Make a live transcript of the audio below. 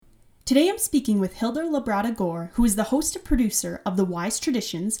Today I'm speaking with Hilda Labrada Gore, who is the host and producer of The Wise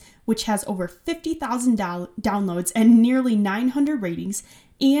Traditions, which has over 50,000 downloads and nearly 900 ratings,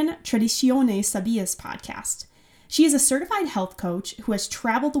 and Tradizione Sabia's podcast. She is a certified health coach who has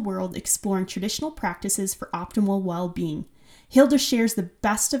traveled the world exploring traditional practices for optimal well-being. Hilda shares the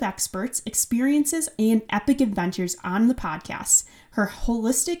best of experts, experiences, and epic adventures on the podcast, her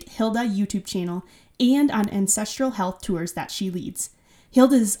Holistic Hilda YouTube channel, and on ancestral health tours that she leads.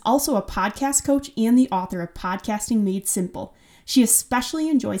 Hilda is also a podcast coach and the author of Podcasting Made Simple. She especially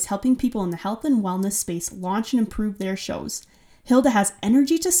enjoys helping people in the health and wellness space launch and improve their shows. Hilda has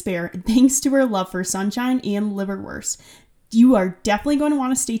energy to spare thanks to her love for sunshine and liverwurst. You are definitely going to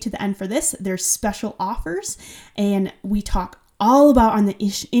want to stay to the end for this. There's special offers, and we talk all about on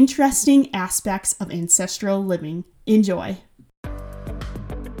the interesting aspects of ancestral living. Enjoy.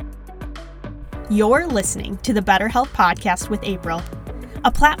 You're listening to the Better Health Podcast with April,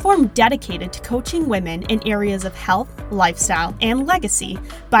 a platform dedicated to coaching women in areas of health, lifestyle, and legacy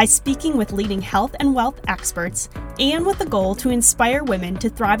by speaking with leading health and wealth experts, and with the goal to inspire women to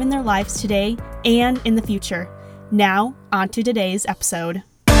thrive in their lives today and in the future. Now, on to today's episode.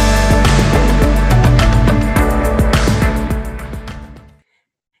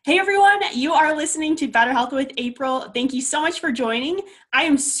 Hey everyone, you are listening to Better Health with April. Thank you so much for joining. I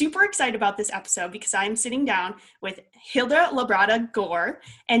am super excited about this episode because I am sitting down with Hilda Labrada Gore,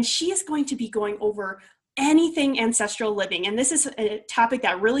 and she is going to be going over anything ancestral living. And this is a topic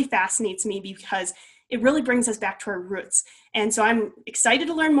that really fascinates me because it really brings us back to our roots. And so I'm excited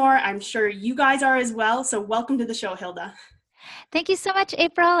to learn more. I'm sure you guys are as well. So welcome to the show, Hilda. Thank you so much,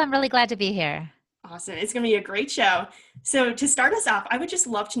 April. I'm really glad to be here. Awesome. It's going to be a great show. So to start us off, I would just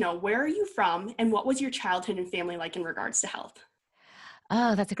love to know, where are you from and what was your childhood and family like in regards to health?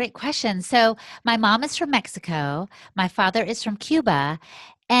 Oh, that's a great question. So my mom is from Mexico. My father is from Cuba.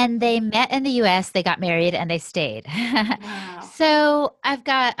 And they met in the U.S., they got married, and they stayed. Wow. So I've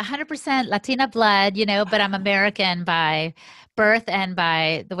got 100% Latina blood, but I'm American by birth and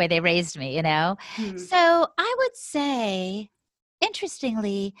by the way they raised me, So I would say,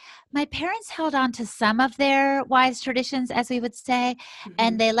 interestingly, my parents held on to some of their wise traditions, as we would say,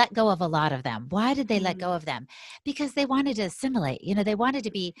 and they let go of a lot of them. Why did they let go of them? Because they wanted to assimilate. They wanted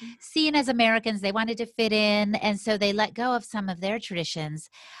to be seen as Americans. They wanted to fit in. And so they let go of some of their traditions.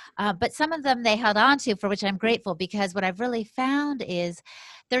 But some of them they held on to, for which I'm grateful, because what I've really found is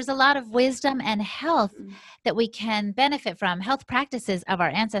there's a lot of wisdom and health that we can benefit from, health practices of our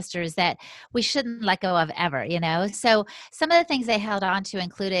ancestors that we shouldn't let go of ever, So some of the things they held on to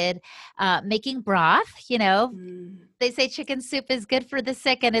included making broth, They say chicken soup is good for the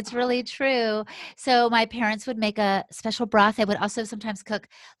sick, and it's really true. So my parents would make a special broth. They would also sometimes cook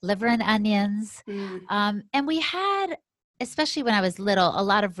liver and onions. And we had, especially when I was little, a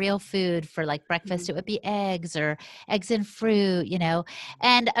lot of real food for like breakfast. It would be eggs or eggs and fruit,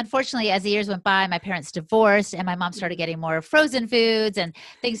 And unfortunately, as the years went by, my parents divorced and my mom started getting more frozen foods and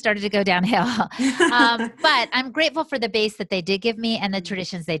things started to go downhill. But I'm grateful for the base that they did give me and the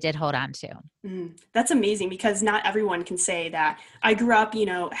traditions they did hold on to. That's amazing, because not everyone can say that. I grew up,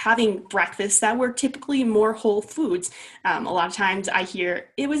 having breakfasts that were typically more whole foods. A lot of times I hear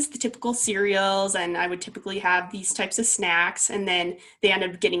it was the typical cereals, and I would typically have these types of snacks, and then they end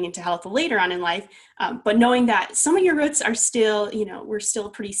up getting into health later on in life. But knowing that some of your roots are still, we're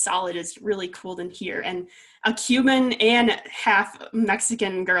still pretty solid is really cool to hear. And a Cuban and half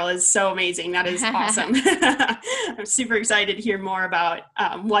Mexican girl is so amazing. That is awesome. I'm super excited to hear more about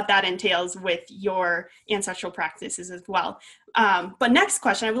what that entails with your ancestral practices as well. But next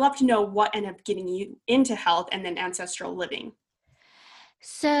question, I would love to know what ended up getting you into health and then ancestral living.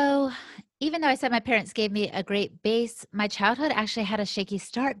 So even though I said my parents gave me a great base, my childhood actually had a shaky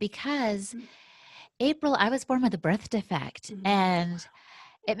start because April, I was born with a birth defect. And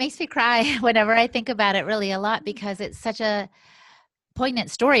it makes me cry whenever I think about it, really, a lot, because it's such a poignant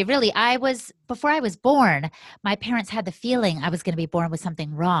story. Really, before I was born, my parents had the feeling I was going to be born with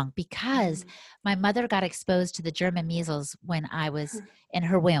something wrong because my mother got exposed to the German measles when I was in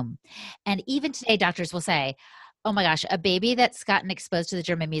her womb. And even today, doctors will say, oh my gosh, a baby that's gotten exposed to the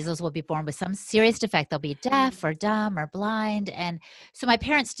German measles will be born with some serious defect. They'll be deaf or dumb or blind. And so my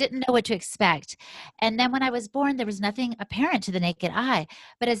parents didn't know what to expect. And then when I was born, there was nothing apparent to the naked eye.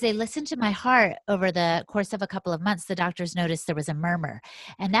 But as they listened to my heart over the course of a couple of months, the doctors noticed there was a murmur.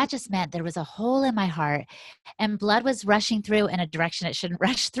 And that just meant there was a hole in my heart and blood was rushing through in a direction it shouldn't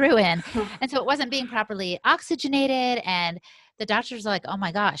rush through in. And so it wasn't being properly oxygenated, and the doctors are like, oh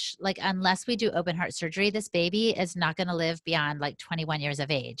my gosh, like unless we do open heart surgery, this baby is not going to live beyond like 21 years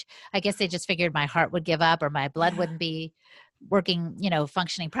of age. I guess they just figured my heart would give up or my blood wouldn't be working,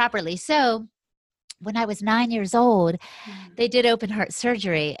 functioning properly. So when I was 9 years old, they did open heart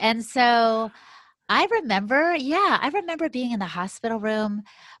surgery. And so I remember being in the hospital room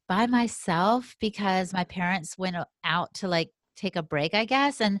by myself because my parents went out to like take a break, I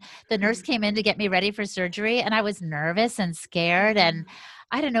guess. And the nurse came in to get me ready for surgery. And I was nervous and scared and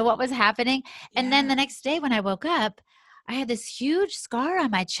I didn't know what was happening. And then the next day when I woke up, I had this huge scar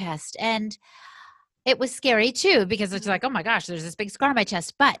on my chest. And it was scary too, because it's like, oh my gosh, there's this big scar on my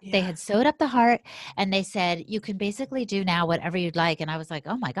chest, but they had sewed up the heart and they said, you can basically do now whatever you'd like. And I was like,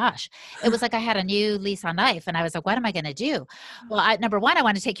 oh my gosh, it was like I had a new lease on life. And I was like, what am I going to do? Well, number one, I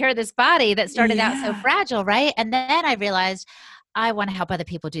want to take care of this body that started out so fragile. Right. And then I realized I want to help other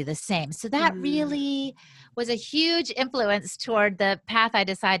people do the same. So that really was a huge influence toward the path I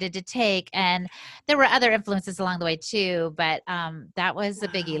decided to take. And there were other influences along the way too, but that was a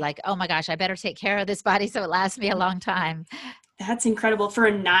biggie. Like, oh my gosh, I better take care of this body so it lasts me a long time. That's incredible for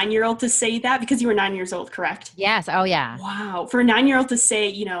a 9-year-old to say that, because you were 9 years old, correct? Yes. Oh yeah. Wow. For a 9-year-old to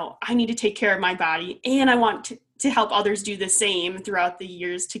say, I need to take care of my body and I want to help others do the same throughout the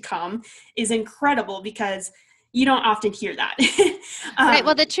years to come is incredible, because you don't often hear that. Right.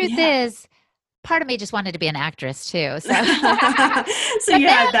 Well, the truth is, part of me just wanted to be an actress too. So, so you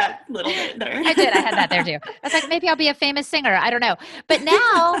had that little bit there. I did. I had that there too. I was like, maybe I'll be a famous singer. I don't know. But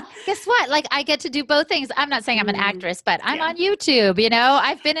now, guess what? Like, I get to do both things. I'm not saying I'm an actress, but I'm on YouTube.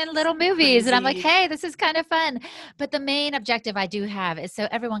 I've been in little movies and I'm like, hey, this is kind of fun. But the main objective I do have is so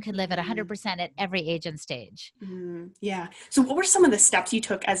everyone can live at 100% at every age and stage. Yeah. So what were some of the steps you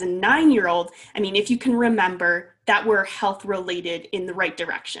took as a 9-year-old? I mean, if you can remember, that were health related in the right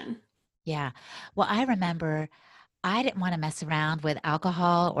direction? Yeah. Well, I remember I didn't want to mess around with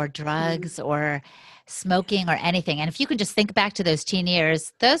alcohol or drugs or smoking or anything. And if you can just think back to those teen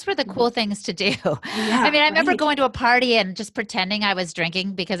years, those were the cool things to do. I mean, I remember going to a party and just pretending I was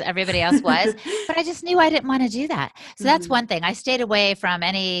drinking because everybody else was, but I just knew I didn't want to do that. So that's one thing. I stayed away from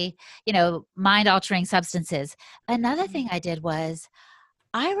any, mind altering substances. Another thing I did was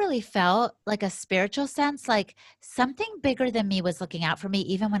I really felt like a spiritual sense, like something bigger than me was looking out for me,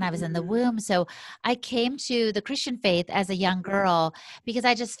 even when I was in the womb. So I came to the Christian faith as a young girl because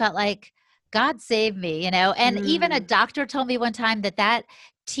I just felt like God saved me, and even a doctor told me one time that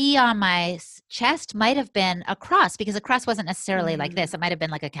T on my chest might have been a cross, because a cross wasn't necessarily like this. It might have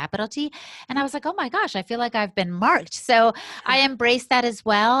been like a capital T. And I was like, oh my gosh, I feel like I've been marked. So I embraced that as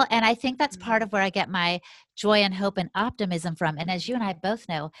well. And I think that's part of where I get my joy and hope and optimism from. And as you and I both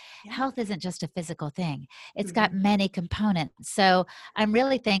know, health isn't just a physical thing. It's got many components. So I'm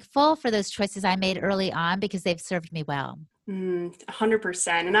really thankful for those choices I made early on because they've served me well. 100%.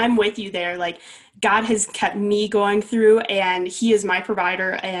 And I'm with you there. Like, God has kept me going through, and he is my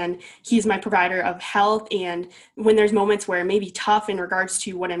provider, and he's my provider of health. And when there's moments where it may be tough in regards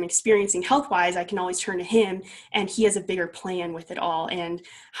to what I'm experiencing health-wise, I can always turn to him, and he has a bigger plan with it all, and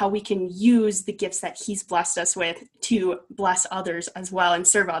how we can use the gifts that he's blessed us with to bless others as well and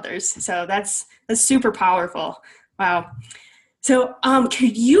serve others. So that's super powerful. Wow. So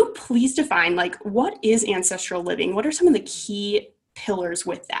could you please define, what is ancestral living? What are some of the key pillars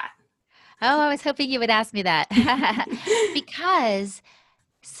with that? Oh, I was hoping you would ask me that. Because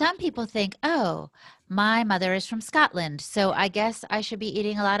some people think, oh, my mother is from Scotland, so I guess I should be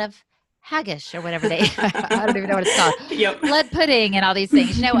eating a lot of haggis or whatever I don't even know what it's called. Blood pudding and all these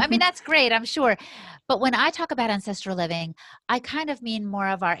things. I mean, that's great, I'm sure. But when I talk about ancestral living, I kind of mean more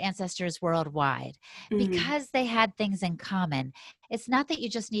of our ancestors worldwide because they had things in common. It's not that you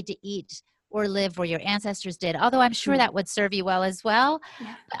just need to eat or live where your ancestors did, although I'm sure that would serve you well as well.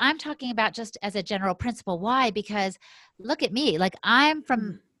 Yeah. But I'm talking about just as a general principle. Why? Because look at me. Like, I'm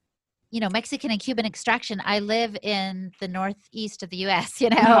from Mexican and Cuban extraction. I live in the northeast of the U.S.,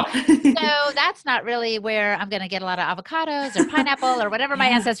 So that's not really where I'm going to get a lot of avocados or pineapple or whatever my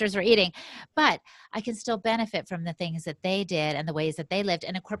ancestors were eating. But I can still benefit from the things that they did and the ways that they lived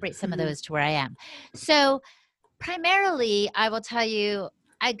and incorporate some of those to where I am. So primarily, I will tell you,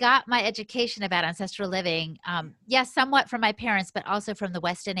 I got my education about ancestral living, yes, somewhat from my parents, but also from the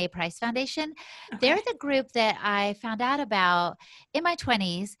Weston A. Price Foundation. Okay. They're the group that I found out about in my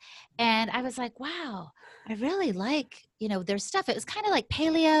 20s. And I was like, wow, I really like, their stuff. It was kind of like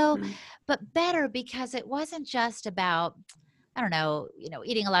paleo, but better because it wasn't just about, I don't know,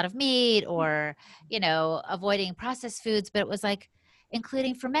 eating a lot of meat or, avoiding processed foods, but it was like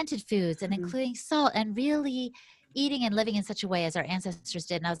including fermented foods and including salt and really eating and living in such a way as our ancestors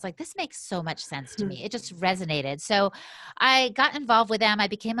did. And I was like, this makes so much sense to me. It just resonated. So I got involved with them. I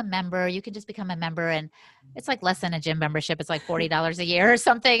became a member. You can just become a member, and it's like less than a gym membership. It's like $40 a year or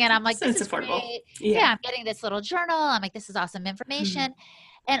something. And I'm like, So this it's is affordable. great. Yeah. Yeah, I'm getting this little journal. I'm like, this is awesome information.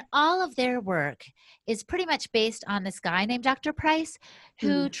 And all of their work is pretty much based on this guy named Dr. Price,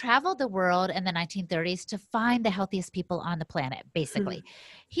 who traveled the world in the 1930s to find the healthiest people on the planet, basically.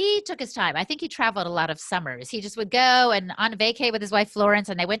 He took his time. I think he traveled a lot of summers. He just would go and on vacay with his wife, Florence,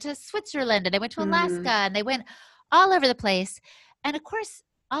 and they went to Switzerland and they went to Alaska and they went all over the place. And of course,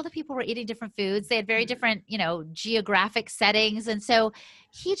 all the people were eating different foods. They had very different, geographic settings. And so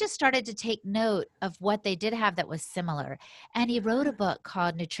he just started to take note of what they did have that was similar. And he wrote a book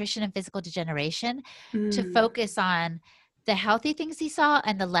called Nutrition and Physical Degeneration to focus on the healthy things he saw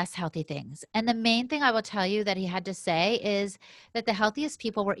and the less healthy things. And the main thing I will tell you that he had to say is that the healthiest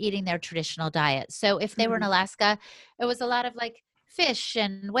people were eating their traditional diet. So if they were in Alaska, it was a lot of like fish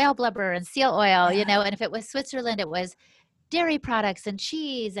and whale blubber and seal oil, and if it was Switzerland, it was dairy products and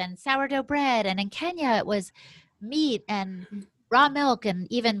cheese and sourdough bread. And in Kenya, it was meat and raw milk and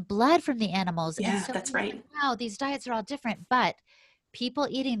even blood from the animals. Yeah, and so that's right. Wow, these diets are all different, but people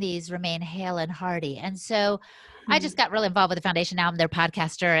eating these remain hale and hearty. And so I just got really involved with the foundation. Now I'm their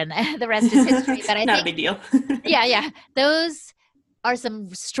podcaster and the rest is history. But I Not think, a big deal. yeah, those are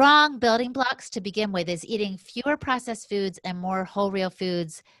some strong building blocks to begin with, is eating fewer processed foods and more whole real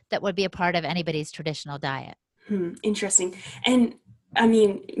foods that would be a part of anybody's traditional diet. Interesting. And I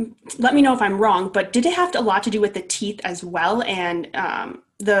mean, let me know if I'm wrong, but did it have a lot to do with the teeth as well, and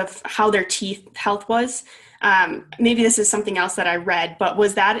how their teeth health was? Maybe this is something else that I read, but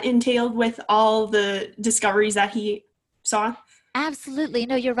was that entailed with all the discoveries that he saw? Absolutely.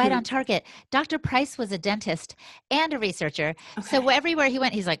 No, you're right on target. Dr. Price was a dentist and a researcher. So everywhere he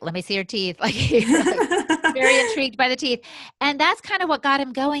went, he's like, let me see your teeth. Like, very intrigued by the teeth. And that's kind of what got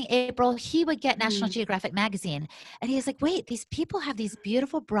him going, April. He would get National Geographic magazine and he was like, wait, these people have these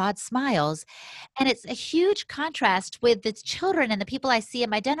beautiful broad smiles. And it's a huge contrast with the children and the people I see in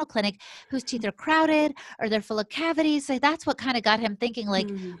my dental clinic whose teeth are crowded or they're full of cavities. So that's what kind of got him thinking, like,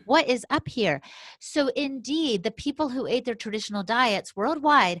 what is up here? So indeed, the people who ate their traditional diets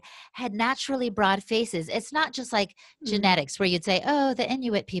worldwide had naturally broad faces. It's not just like genetics where you'd say, oh, the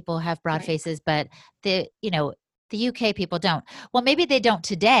Inuit people have broad faces, but the UK people don't. Well, maybe they don't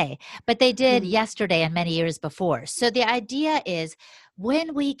today, but they did yesterday and many years before. So the idea is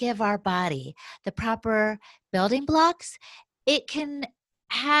when we give our body the proper building blocks, it can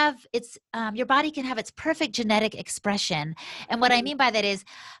have its your body can have its perfect genetic expression. And what I mean by that is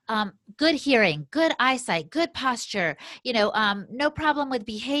good hearing, good eyesight, good posture, no problem with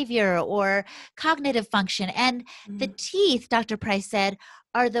behavior or cognitive function. And the teeth, Dr. Price said,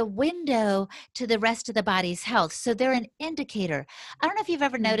 are the window to the rest of the body's health. So they're an indicator. I don't know if you've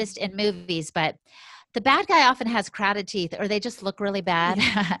ever noticed in movies, but the bad guy often has crowded teeth or they just look really bad.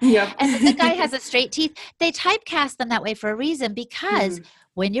 Yep. And the good guy has a straight teeth. They typecast them that way for a reason, because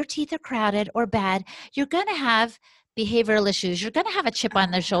when your teeth are crowded or bad, you're going to have behavioral issues. You're going to have a chip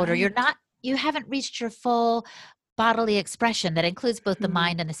on their shoulder. You haven't reached your full bodily expression that includes both the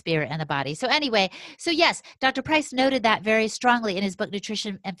mind and the spirit and the body. So anyway, yes, Dr. Price noted that very strongly in his book,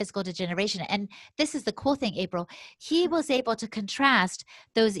 Nutrition and Physical Degeneration. And this is the cool thing, April. He was able to contrast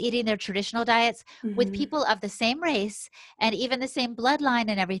those eating their traditional diets with people of the same race and even the same bloodline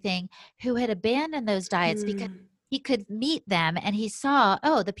and everything who had abandoned those diets because he could meet them and he saw,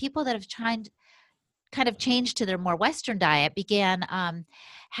 oh, the people that have kind of changed to their more Western diet began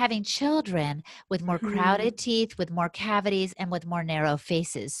having children with more crowded teeth, with more cavities, and with more narrow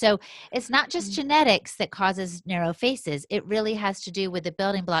faces. So it's not just genetics that causes narrow faces. It really has to do with the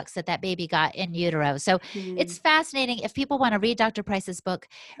building blocks that baby got in utero. So it's fascinating. If people want to read Dr. Price's book,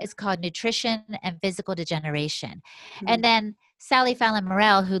 it's called Nutrition and Physical Degeneration. And then Sally Fallon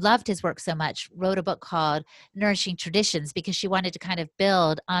Morell, who loved his work so much, wrote a book called Nourishing Traditions because she wanted to kind of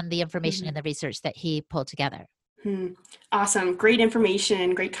build on the information and the research that he pulled together. Awesome. Great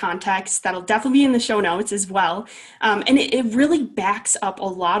information, great context. That'll definitely be in the show notes as well. And it really backs up a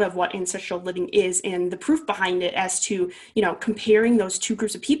lot of what ancestral living is and the proof behind it as to, comparing those two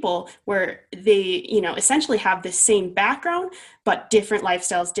groups of people where they, essentially have the same background, but different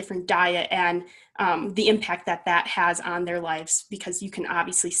lifestyles, different diet, and the impact that has on their lives, because you can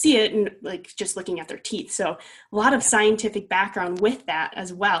obviously see it in just looking at their teeth. So a lot of scientific background with that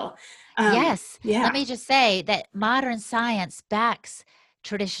as well. Yes. Yeah. Let me just say that modern science backs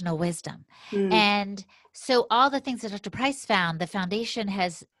traditional wisdom. And so all the things that Dr. Price found, the foundation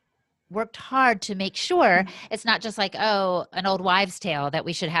has worked hard to make sure it's not just like, oh, an old wives' tale that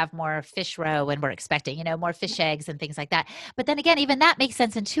we should have more fish roe when we're expecting, more fish eggs and things like that. But then again, even that makes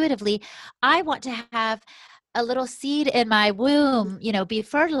sense intuitively. I want to have a little seed in my womb, be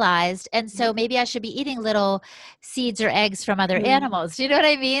fertilized. And so maybe I should be eating little seeds or eggs from other animals. Do you know what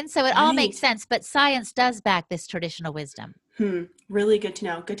I mean? So it all makes sense. But science does back this traditional wisdom. Really good to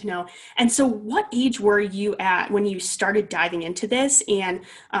know. Good to know. And so what age were you at when you started diving into this? And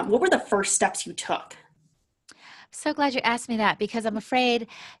what were the first steps you took? So glad you asked me that, because I'm afraid,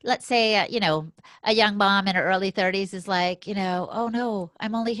 let's say, a young mom in her early 30s is like, oh no,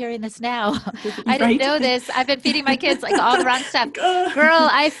 I'm only hearing this now. I didn't know this. I've been feeding my kids like all the wrong stuff. Girl,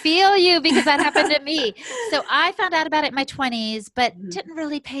 I feel you, because that happened to me. So I found out about it in my 20s, but didn't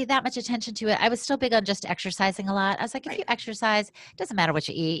really pay that much attention to it. I was still big on just exercising a lot. I was like, if you exercise, it doesn't matter what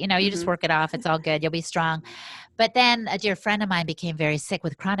you eat, you just work it off. It's all good. You'll be strong. But then a dear friend of mine became very sick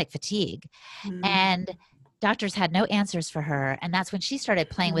with chronic fatigue, and doctors had no answers for her. And that's when she started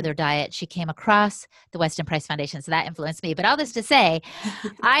playing with her diet. She came across the Weston Price Foundation. So that influenced me. But all this to say,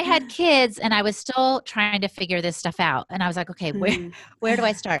 I had kids and I was still trying to figure this stuff out. And I was like, okay, where do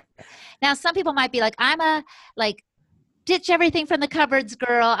I start? Now, some people might be like, I'm a ditch everything from the cupboards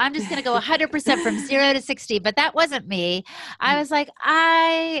girl. I'm just going to go 100% from 0 to 60. But that wasn't me. I was like,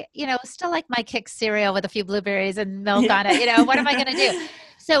 I still like my Kix cereal with a few blueberries and milk on it. What am I going to do?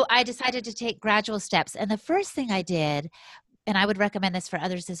 So I decided to take gradual steps. And the first thing I did, and I would recommend this for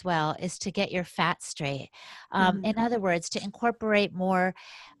others as well, is to get your fat straight. In other words, to incorporate more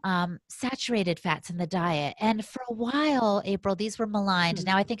saturated fats in the diet. And for a while, April, these were maligned.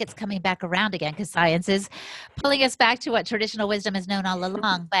 Now I think it's coming back around again, because science is pulling us back to what traditional wisdom has known all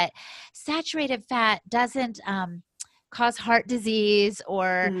along. But saturated fat doesn't cause heart disease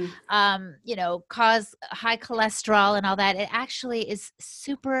or, cause high cholesterol and all that. It actually is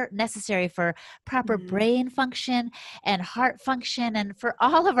super necessary for proper brain function and heart function, and for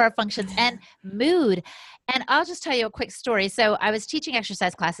all of our functions and mood. And I'll just tell you a quick story. So I was teaching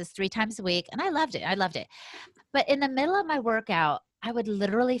exercise classes 3 times a week, and I loved it. But in the middle of my workout, I would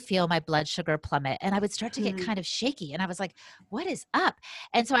literally feel my blood sugar plummet, and I would start to get kind of shaky. And I was like, what is up?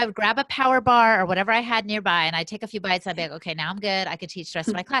 And so I would grab a power bar or whatever I had nearby, and I'd take a few bites. I'd be like, okay, now I'm good. I could teach the rest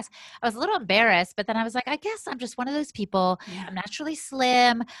of my class. I was a little embarrassed, but then I was like, I guess I'm just one of those people. I'm naturally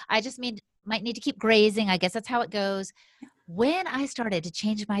slim. I just might need to keep grazing. I guess that's how it goes. When I started to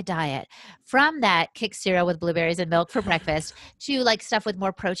change my diet from that Kix cereal with blueberries and milk for breakfast to stuff with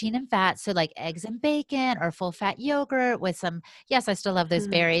more protein and fat, so like eggs and bacon or full fat yogurt with some, yes, I still love those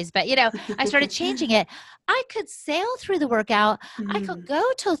berries, but I started changing it. I could sail through the workout. I could go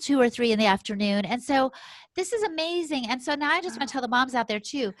till 2 or 3 in the afternoon. And so this is amazing. And so now I just want to tell the moms out there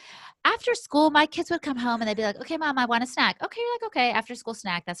too. After school, my kids would come home and they'd be like, okay, mom, I want a snack. Okay. You're like, okay, after school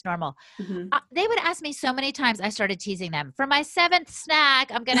snack, that's normal. They would ask me so many times, I started teasing them. For my 7th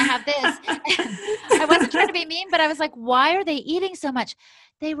snack, I'm going to have this. I wasn't trying to be mean, but I was like, why are they eating so much?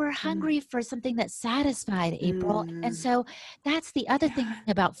 They were hungry for something that satisfied, April. And so that's the other thing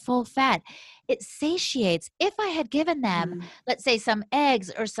about full fat. It satiates. If I had given them, let's say, some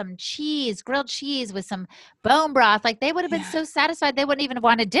eggs or some cheese, grilled cheese with some bone broth, they would have been so satisfied they wouldn't even have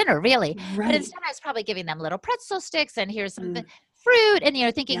wanted dinner, really. But instead, I was probably giving them little pretzel sticks, and here's some fruit, and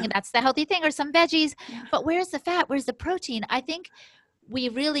thinking that's the healthy thing, or some veggies. But where's the fat? Where's the protein? I think we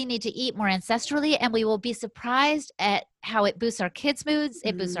really need to eat more ancestrally, and we will be surprised at how it boosts our kids' moods,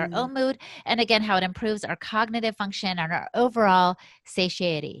 it boosts our own mood, and again, how it improves our cognitive function and our overall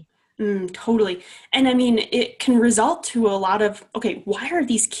satiety. Totally. And I mean, it can result to a lot of, okay, why are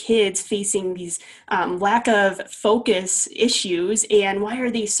these kids facing these lack of focus issues? And why are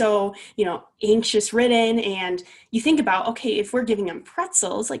they so, anxious ridden? And you think about, okay, if we're giving them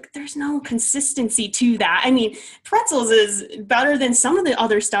pretzels, there's no consistency to that. I mean, pretzels is better than some of the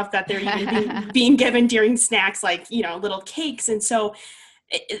other stuff that they're even being given during snacks, little cakes. And so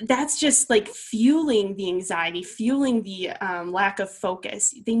that's just fueling the anxiety, fueling the lack of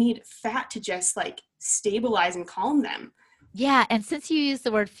focus. They need fat to just stabilize and calm them. Yeah. And since you use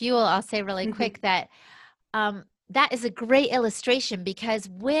the word fuel, I'll say really quick that that is a great illustration, because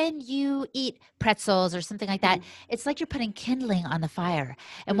when you eat pretzels or something like that, it's like you're putting kindling on the fire.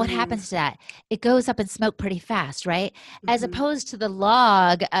 And what happens to that? It goes up in smoke pretty fast, right? As opposed to the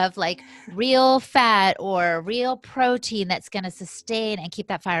log of real fat or real protein that's going to sustain and keep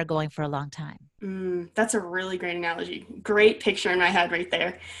that fire going for a long time. That's a really great analogy. Great picture in my head right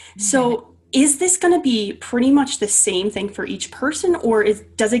there. So is this going to be pretty much the same thing for each person, or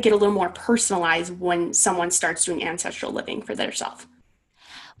does it get a little more personalized when someone starts doing ancestral living for themselves?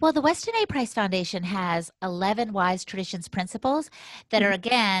 Well, the Weston A. Price Foundation has 11 wise traditions principles that are, Mhm.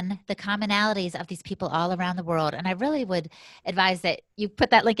 again, the commonalities of these people all around the world. And I really would advise that you put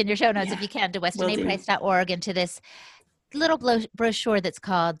that link in your show notes if Yeah, you can to will do. westonaprice.org and to this little brochure that's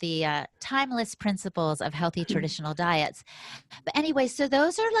called the Timeless Principles of Healthy Mhm. Traditional Diets. But anyway, so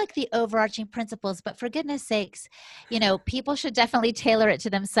those are like the overarching principles. But for goodness sakes, people should definitely tailor it to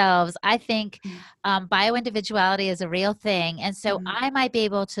themselves. I think Mhm. bioindividuality is a real thing. And so Mhm. I might be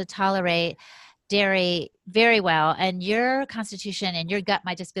able to tolerate dairy very well, and your constitution and your gut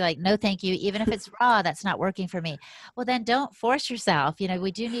might just be like, no thank you, even if it's raw, that's not working for me. Well, then don't force yourself.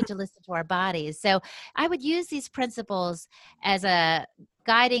 We do need to listen to our bodies. So I would use these principles as a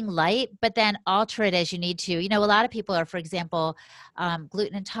guiding light, but then alter it as you need to. A lot of people are, for example,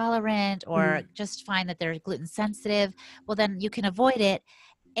 gluten intolerant or Mhm. just find that they're gluten sensitive. Well, then you can avoid it,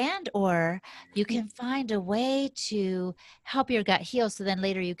 and or you can find a way to help your gut heal, so then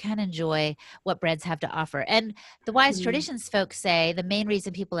later you can enjoy what breads have to offer. And the wise Mhm. traditions folks say the main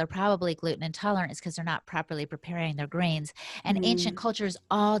reason people are probably gluten intolerant is because they're not properly preparing their grains. And ancient Mhm. cultures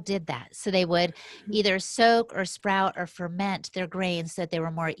all did that, so they would either soak or sprout or ferment their grains so that they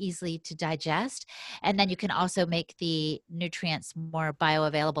were more easily to digest, and then you can also make the nutrients more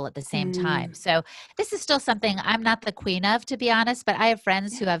bioavailable at the same time. Mhm. So this is still something I'm not the queen of, to be honest, but I have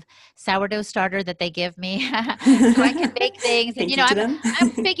friends who have sourdough starter that they give me so I can make things. And Thank you to them.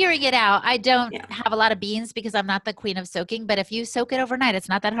 I'm figuring it out. I don't Yeah. have a lot of beans because I'm not the queen of soaking, but if you soak it overnight, it's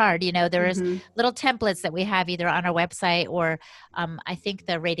not that hard. There's Mhm. little templates that we have either on our website or I think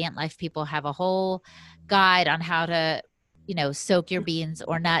the Radiant Life people have a whole guide on how to soak your beans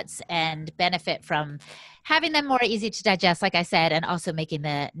or nuts and benefit from having them more easy to digest, like I said, and also making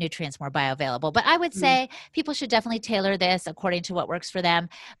the nutrients more bioavailable. But I would Mhm. say people should definitely tailor this according to what works for them.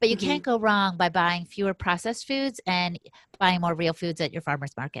 But you can't Mhm. go wrong by buying fewer processed foods and buying more real foods at your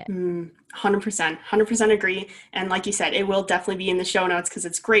farmer's market. 100%, 100% agree. And like you said, it will definitely be in the show notes because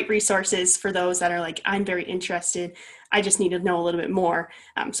it's great resources for those that are like, I'm very interested. I just need to know a little bit more.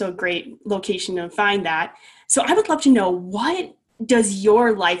 So a great location to find that. So I would love to know, what does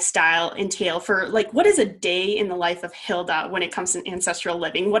your lifestyle entail for, like, what is a day in the life of Hilda when it comes to ancestral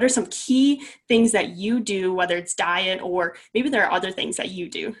living? What are some key things that you do, whether it's diet or maybe there are other things that you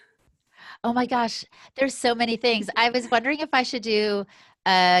do? Oh my gosh, there's so many things. I was wondering if I should do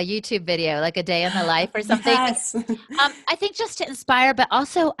a YouTube video, like a day in the life or something. Yes. I think just to inspire, but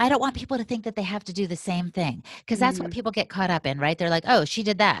also I don't want people to think that they have to do the same thing, because that's what Mm, people get caught up in, right? They're like, oh, she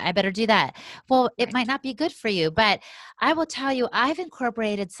did that, I better do that. Well, it might right. not be good for you, but I will tell you, I've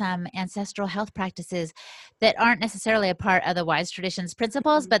incorporated some ancestral health practices that aren't necessarily a part of the Wise Traditions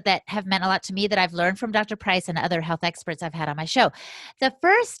principles, Mhm. but that have meant a lot to me that I've learned from Dr. Price and other health experts I've had on my show. The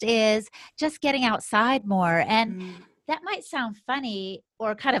first is just getting outside more. And Mm, that might sound funny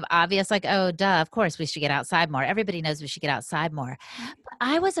or kind of obvious, like, oh, duh, of course we should get outside more. Everybody knows we should get outside more. But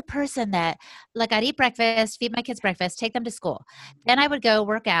I was a person that, like, I'd eat breakfast, feed my kids breakfast, take them to school. Then I would go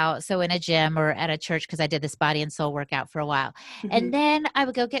work out. So in a gym or at a church, because I did this body and soul workout for a while. And mhm, then I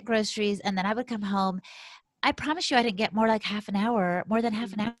would go get groceries and then I would come home. I promise you, I didn't get more than half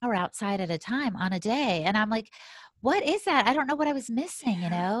mhm. an hour outside at a time on a day. And I'm like, what is that? I don't know what I was missing,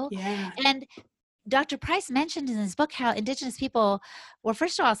 Yeah, yeah. And Dr. Price mentioned in his book how indigenous people, well,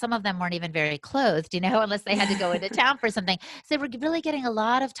 first of all, some of them weren't even very clothed, unless they had to go into town for something. So they were really getting a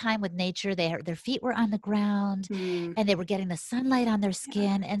lot of time with nature. Their feet were on the ground Mm, and they were getting the sunlight on their yeah.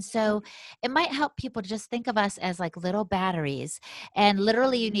 skin. And so it might help people to just think of us as like little batteries. And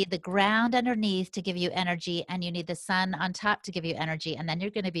literally, you Mhm, need the ground underneath to give you energy, and you need the sun on top to give you energy. And then you're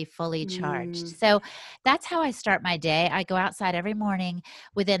going to be fully charged. mm, So that's how I start my day. I go outside every morning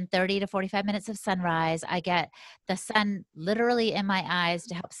within 30 to 45 minutes of sunrise. I get the sun literally in my eyes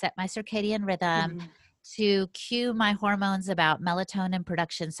to help set my circadian rhythm, mhm, to cue my hormones about melatonin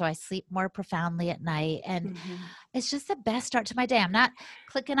production so I sleep more profoundly at night. And mhm, it's just the best start to my day. I'm not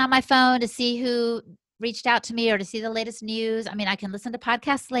clicking on my phone to see who reached out to me or to see the latest news. I mean, I can listen to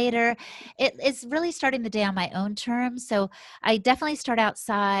podcasts later. It's really starting the day on my own terms. So I definitely start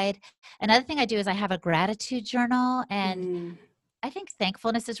outside. Another thing I do is I have a gratitude journal, and mm, I think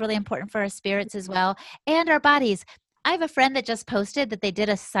thankfulness is really important for our spirits as well, and our bodies. I have a friend that just posted that they did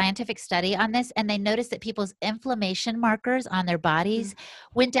a scientific study on this, and they noticed that people's inflammation markers on their mhm, bodies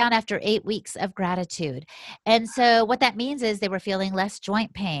went down after 8 weeks of gratitude. And so, what that means is they were feeling less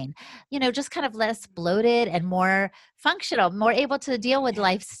joint pain, just kind of less bloated and more functional, more able to deal with yeah.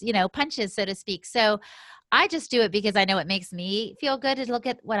 life's, punches, so to speak. So, I just do it because I know it makes me feel good to look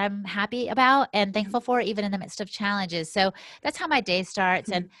at what I'm happy about and Yeah. thankful for, even in the midst of challenges. So that's how my day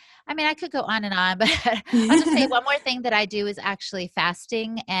starts. And I mean, I could go on and on, but I'll just say one more thing that I do is actually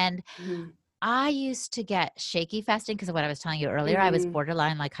fasting. And Mhm. I used to get shaky fasting because of what I was telling you earlier. I was Mhm.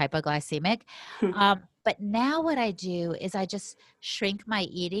 borderline like hypoglycemic. But now what I do is I just shrink my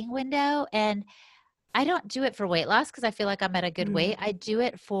eating window, and I don't do it for weight loss because I feel like I'm at a good weight. I do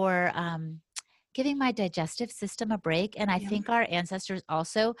it for giving my digestive system a break. And I Yeah. think our ancestors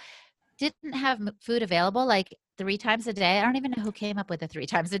also didn't have food available like 3 times a day. I don't even know who came up with the 3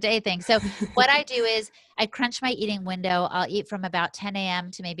 times a day thing. So what I do is I crunch my eating window. I'll eat from about 10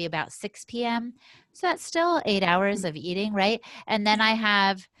 a.m. to maybe about 6 p.m. So that's still 8 hours of eating, right? And then I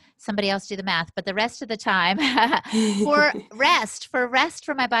have somebody else do the math, but the rest of the time for rest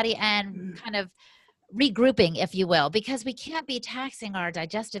for my body and kind of regrouping, if you will, because we can't be taxing our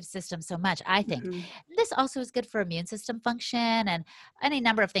digestive system so much, I think. Mhm. This also is good for immune system function and any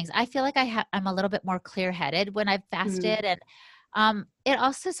number of things. I feel like I'm a little bit more clear-headed when I've Mhm. fasted, and it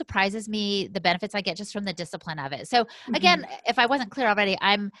also surprises me the benefits I get just from the discipline of it. So again, Mhm. if I wasn't clear already,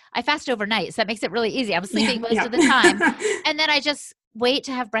 I fast overnight, so that makes it really easy. I'm Yeah. sleeping most Yeah. of the time, and then I just wait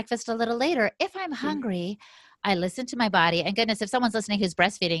to have breakfast a little later. If I'm Mhm. hungry, I listen to my body. And goodness, if someone's listening who's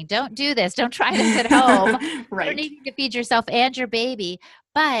breastfeeding, don't do this. Don't try this at home. You're Right. needing to feed yourself and your baby.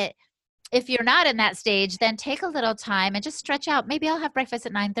 But if you're not in that stage, then take a little time and just stretch out. Maybe I'll have breakfast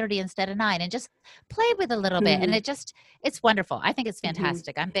at 9:30 instead of 9 and just play with a little bit. And Mhm. it's wonderful. I think it's Mhm.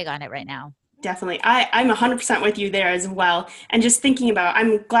 fantastic. I'm big on it right now. Definitely. I'm 100% with you there as well. And just thinking about,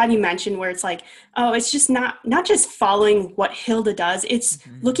 I'm glad you mentioned where it's like, oh, it's just not just following what Hilda does. It's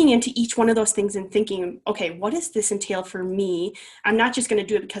Mhm. looking into each one of those things and thinking, okay, what does this entail for me? I'm not just going to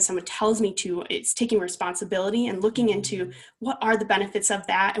do it because someone tells me to. It's taking responsibility and looking into Mhm. what are the benefits of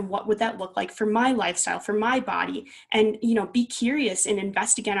that and what would that look like for my lifestyle, for my body. And, be curious and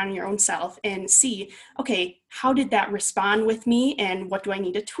investigate on your own self and see, okay, how did that respond with me and what do I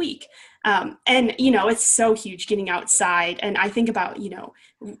need to tweak? And it's so huge getting outside. And I think about,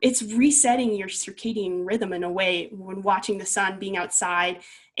 it's resetting your circadian rhythm in a way when watching the sun, being outside.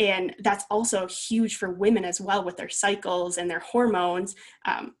 And that's also huge for women as well with their cycles and their hormones.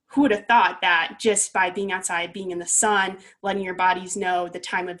 Who would have thought that just by being outside, being in the sun, letting your bodies know the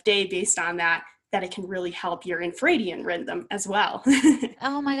time of day based on that it can really help your infradian rhythm as well.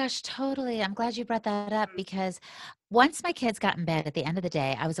 Oh my gosh, totally. I'm glad you brought that up because once my kids got in bed at the end of the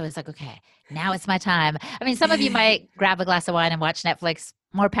day, I was always like, okay, now it's my time. I mean, some of you might grab a glass of wine and watch Netflix.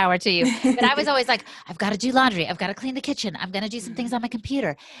 More power to you. But I was always like, I've got to do laundry. I've got to clean the kitchen. I'm going to do some things on my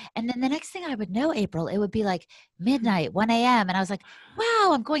computer. And then the next thing I would know, April, it would be like midnight, 1 a.m. And I was like,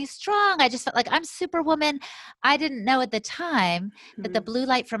 wow, I'm going strong. I just felt like I'm superwoman. I didn't know at the time that the blue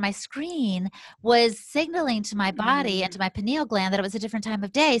light from my screen was signaling to my body and to my pineal gland that it was a different time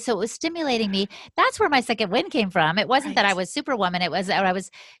of day. So it was stimulating me. That's where my second wind came from. It wasn't that I Right. was superwoman. It was that I was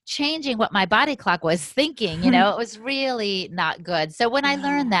changing what my body clock was thinking. It was really not good. So when I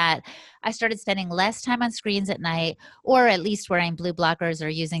learned No. that, I started spending less time on screens at night, or at least wearing blue blockers or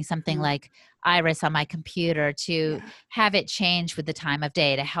using something like Iris on my computer to Yeah. have it change with the time of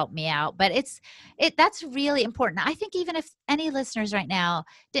day to help me out. But that's really important. I think even if any listeners right now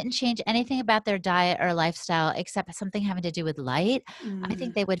didn't change anything about their diet or lifestyle except something having to do with light, I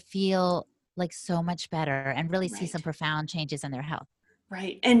think Mhm. they would feel like so much better and really see some Right. profound changes in their health.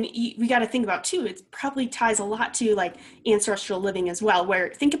 Right. And we got to think about too, it probably ties a lot to like ancestral living as well,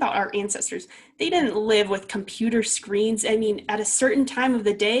 where think about our ancestors. They didn't live with computer screens. I mean, at a certain time of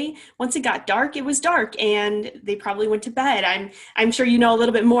the day, once it got dark, it was dark and they probably went to bed. I'm sure you know a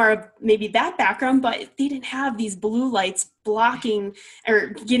little bit more of maybe that background, but they didn't have these blue lights blocking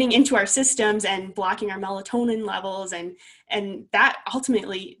or getting into our systems and blocking our melatonin levels and that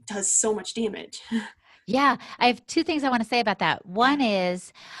ultimately does so much damage. Yeah, I have two things I want to say about that. Yeah. One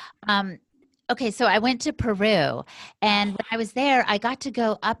is, um, okay, so I went to Peru, and Oh. when I was there, I got to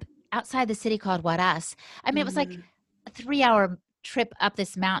go up outside the city called Huaraz. I mean, it was like Mm. a 3 hour trip up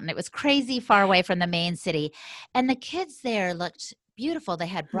this mountain. It was crazy far away from the main city. And the kids there looked beautiful. They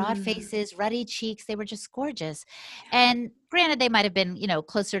had broad Mm. faces, ruddy cheeks. They were just gorgeous. And granted, they might have been,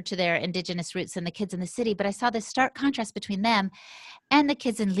 closer to their indigenous roots than the kids in the city, but I saw this stark contrast between them and the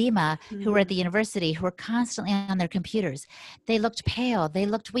kids in Lima who were at Mm. the university who were constantly on their computers. They looked pale, they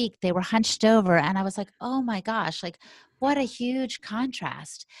looked weak, they were hunched over. And I was like, oh my gosh, like what a huge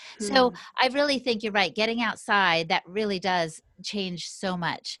contrast. So Mm. I really think you're right. Getting outside, that really does change so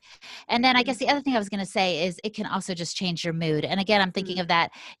much. And then I guess the other thing I was going to say is it can also just change your mood. And again, I'm thinking Mm. of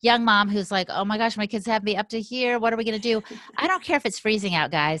that young mom who's like, oh my gosh, my kids have me up to here. What are we going to do? I don't care if it's freezing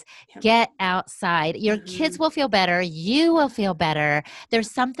out, guys. Yep. Get outside. Your kids will feel better. You will feel better.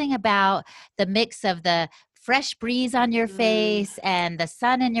 There's something about the mix of the fresh breeze on your face and the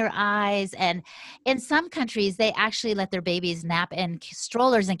sun in your eyes. And in some countries, they actually let their babies nap in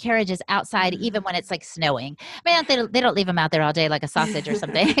strollers and carriages outside, even when it's like snowing. I mean, they don't leave them out there all day like a sausage or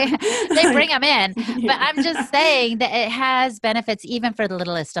something. They bring them in. But I'm just saying that it has benefits even for the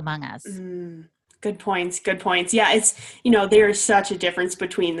littlest among us. Good points. Good points. Yeah, it's, there's such a difference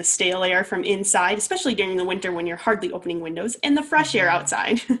between the stale air from inside, especially during the winter when you're hardly opening windows, and the fresh air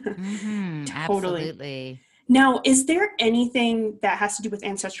outside. Totally. Absolutely. Now, is there anything that has to do with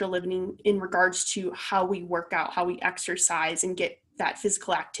ancestral living in regards to how we work out, how we exercise and get that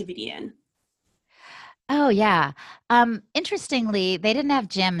physical activity in? Oh, yeah. Interestingly, they didn't have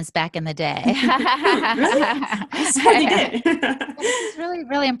gyms back in the day. Really? I swear they did. This is really,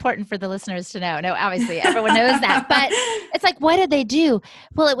 really important for the listeners to know. No, obviously, everyone knows that. But it's like, what did they do?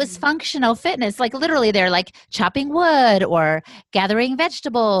 Well, it was functional fitness. Like literally, they're like chopping wood or gathering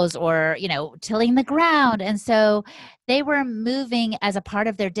vegetables or, tilling the ground. And so they were moving as a part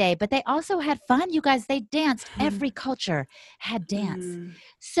of their day, but they also had fun. You guys, they danced. Every culture had dance.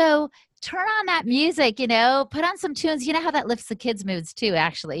 So turn on that music, put on some tunes. You know how that lifts the kids' moods too,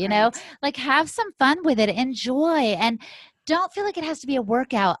 actually, like have some fun with it, enjoy, and don't feel like it has to be a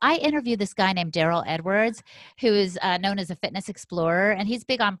workout. I interviewed this guy named Daryl Edwards, who is known as a fitness explorer, and he's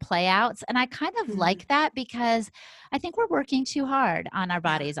big on playouts. And I kind of like that because I think we're working too hard on our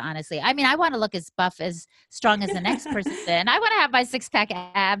bodies, honestly. I mean, I want to look as buff, as strong as the next person. I want to have my six-pack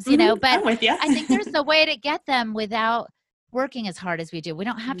abs, but I'm with you. I think there's a way to get them without working as hard as we do. We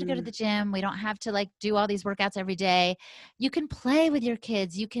don't have to go to the gym. We don't have to do all these workouts every day. You can play with your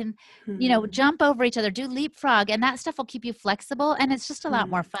kids. You can, jump over each other, do leapfrog, and that stuff will keep you flexible. And it's just a lot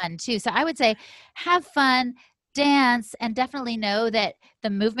more fun too. So I would say have fun, dance, and definitely know that the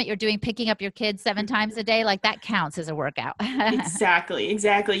movement you're doing, picking up your kids 7 times a day, like that counts as a workout. Exactly.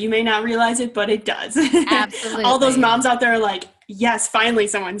 You may not realize it, but it does. Absolutely. All those moms out there are like, yes, finally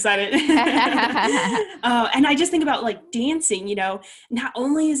someone said it. And I just think about dancing, not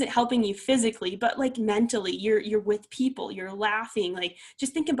only is it helping you physically, but mentally, you're with people, you're laughing.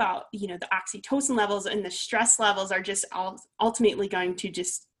 Just think about, the oxytocin levels and the stress levels are just ultimately going to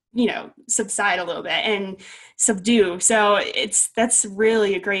just subside a little bit and subdue. So that's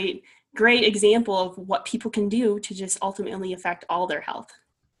really a great example of what people can do to just ultimately affect all their health.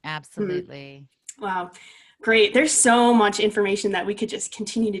 Absolutely. Wow. Great. There's so much information that we could just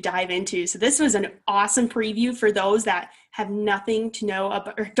continue to dive into. So this was an awesome preview for those that have nothing to know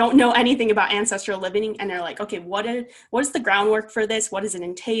about or don't know anything about ancestral living. And they're like, okay, what is the groundwork for this? What does it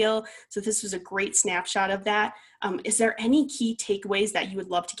entail? So this was a great snapshot of that. Is there any key takeaways that you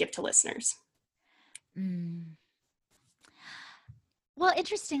would love to give to listeners? Well,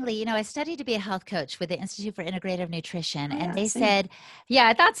 interestingly, I studied to be a health coach with the Institute for Integrative Nutrition, and they said, yeah,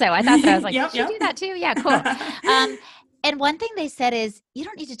 I thought so. I was like, you do that too? Yeah, cool. And one thing they said is, you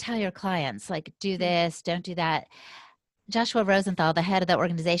don't need to tell your clients, do this, don't do that. Joshua Rosenthal, the head of the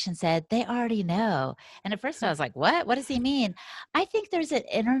organization, said they already know. And at first I was like, what? What does he mean? I think there's an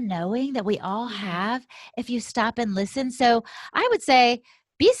inner knowing that we all have if you stop and listen. So I would say,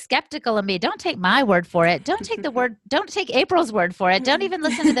 be skeptical of me. Don't take my word for it. Don't take April's word for it. Don't even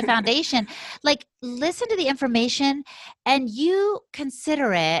listen to the foundation. Listen to the information and you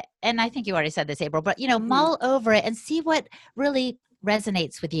consider it. And I think you already said this, April, but mull over it and see what really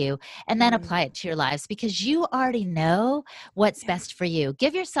resonates with you and then apply it to your lives because you already know what's best for you.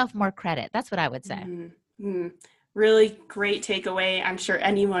 Give yourself more credit. That's what I would say. Really great takeaway. I'm sure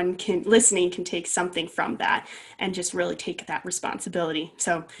anyone listening can take something from that and just really take that responsibility.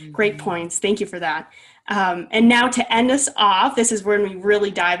 So great points. Thank you for that. And now to end us off, this is when we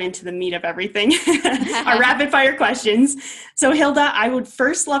really dive into the meat of everything, our rapid fire questions. So Hilda, I would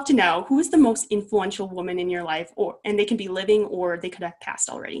first love to know who is the most influential woman in your life, and they can be living or they could have passed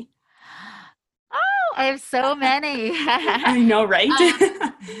already. Oh, I have so many. I know, right?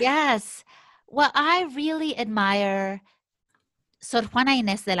 Yes. Well, I really admire Sor Juana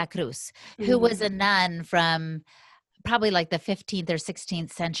Inés de la Cruz, who was a nun from probably the 15th or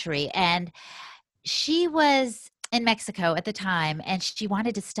 16th century. And she was in Mexico at the time and she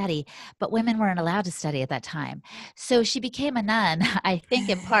wanted to study, but women weren't allowed to study at that time. So she became a nun, I think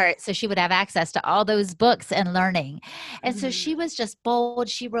in part, so she would have access to all those books and learning. And so she was just bold.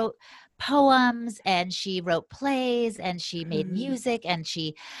 She wrote poems and she wrote plays and she made music and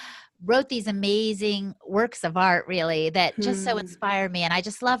she wrote these amazing works of art, really, that just so inspired me. And I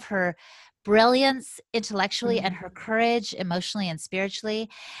just love her brilliance intellectually and her courage emotionally and spiritually.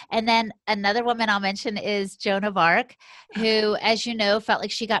 And then another woman I'll mention is Joan of Arc, who, as you know, felt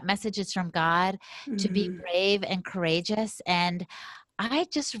like she got messages from God to be brave and courageous. And I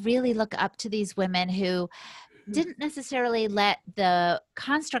just really look up to these women who didn't necessarily let the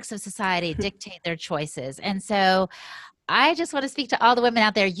constructs of society dictate their choices. And so I just want to speak to all the women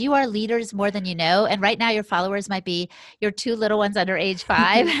out there. You are leaders more than you know. And right now your followers might be your 2 little ones under age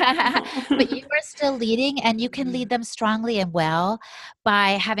 5, but you are still leading, and you can lead them strongly and well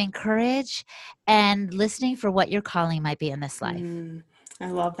by having courage and listening for what your calling might be in this life. I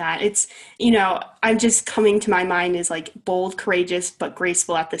love that. It's, I'm just coming to my mind is like bold, courageous, but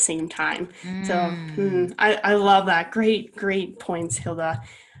graceful at the same time. So I love that. Great, great points, Hilda.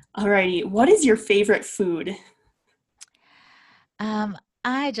 Alrighty. What is your favorite food?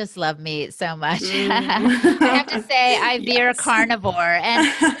 I just love meat so much. I have to say I veer carnivore, and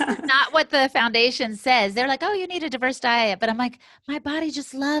this is not what the foundation says. They're like, oh, you need a diverse diet. But I'm like, my body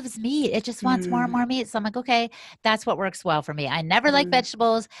just loves meat. It just wants more and more meat. So I'm like, okay, that's what works well for me. I never like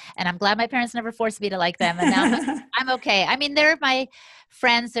vegetables, and I'm glad my parents never forced me to like them. And now I'm okay. I mean, they're my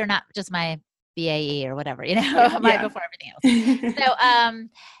friends. They're not just my BAE or whatever, my before everything else. So,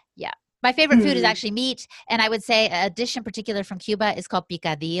 yeah. My favorite food is actually meat. And I would say a dish in particular from Cuba is called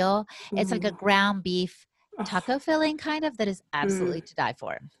picadillo. It's like a ground beef taco filling kind of that is absolutely to die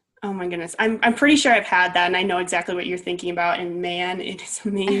for. Oh my goodness. I'm pretty sure I've had that, and I know exactly what you're thinking about. And man, it is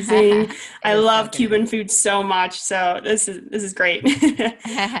amazing. I love Cuban food so much. So this is great.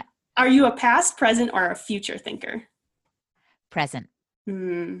 Are you a past, present, or a future thinker? Present.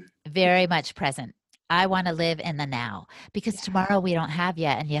 Very much present. I want to live in the now, because tomorrow we don't have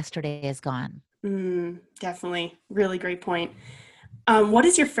yet, and yesterday is gone. Definitely. Really great point. What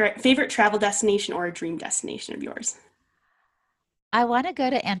is your favorite travel destination or a dream destination of yours? I want to go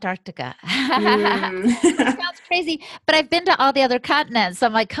to Antarctica. It sounds crazy, but I've been to all the other continents. So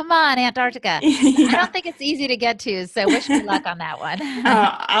I'm like, come on, Antarctica. I don't think it's easy to get to. So wish me luck on that one.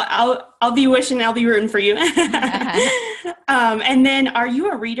 I'll be wishing, I'll be rooting for you. And then are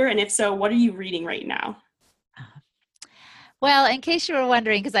you a reader? And if so, what are you reading right now? Well, in case you were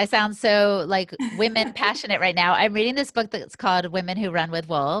wondering, because I sound so like women passionate right now, I'm reading this book that's called Women Who Run with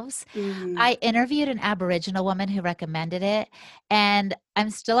Wolves. I interviewed an Aboriginal woman who recommended it, and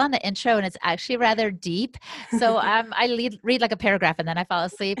I'm still on the intro, and it's actually rather deep. So I read like a paragraph and then I fall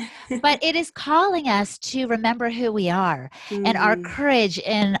asleep. But it is calling us to remember who we are and our courage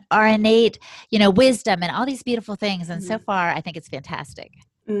and our innate, wisdom and all these beautiful things. And so far, I think it's fantastic.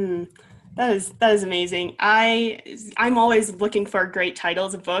 That is amazing. I'm always looking for great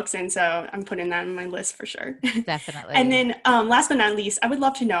titles of books, and so I'm putting that on my list for sure. Definitely. And then last but not least, I would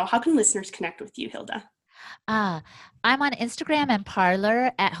love to know, how can listeners connect with you, Hilda? I'm on Instagram and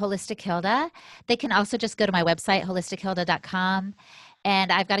Parler at Holistic Hilda. They can also just go to my website, holistichilda.com.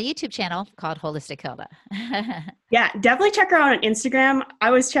 And I've got a YouTube channel called Holistic Hilda. Yeah, definitely check her out on Instagram.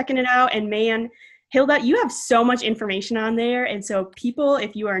 I was checking it out, and man, Hilda, you have so much information on there. And so people,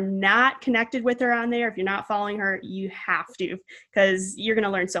 if you are not connected with her on there, if you're not following her, you have to, because you're going to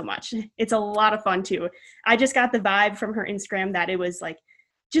learn so much. It's a lot of fun too. I just got the vibe from her Instagram that it was like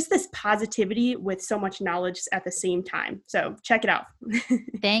just this positivity with so much knowledge at the same time. So check it out.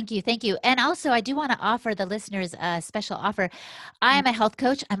 Thank you. Thank you. And also, I do want to offer the listeners a special offer. I am a health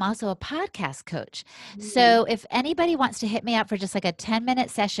coach. I'm also a podcast coach. So if anybody wants to hit me up for just like a 10-minute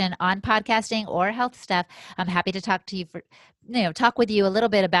session on podcasting or health stuff, I'm happy to talk to you talk with you a little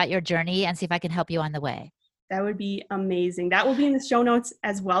bit about your journey and see if I can help you on the way. That would be amazing. That will be in the show notes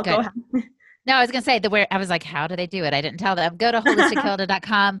as well. Good. Go ahead. No, I was going to say I was like, how do they do it? I didn't tell them. Go to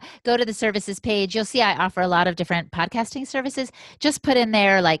holistichilda.com, go to the services page. You'll see I offer a lot of different podcasting services. Just put in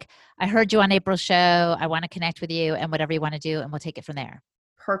there, like, I heard you on April's show. I want to connect with you, and whatever you want to do, and we'll take it from there.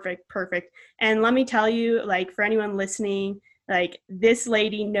 Perfect. And let me tell you, like, for anyone listening, like, this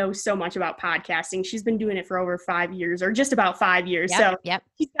lady knows so much about podcasting. She's been doing it for over 5 years, or just about 5 years.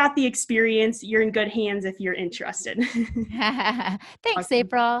 She's got the experience. You're in good hands if you're interested. Thanks, awesome.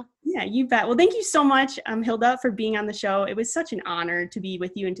 April. Yeah, you bet. Well, thank you so much, Hilda, for being on the show. It was such an honor to be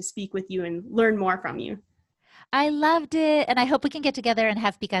with you and to speak with you and learn more from you. I loved it. And I hope we can get together and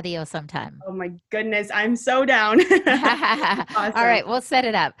have picadillo sometime. Oh my goodness. I'm so down. Awesome. All right. We'll set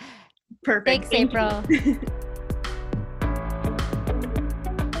it up. Perfect. Thanks, April.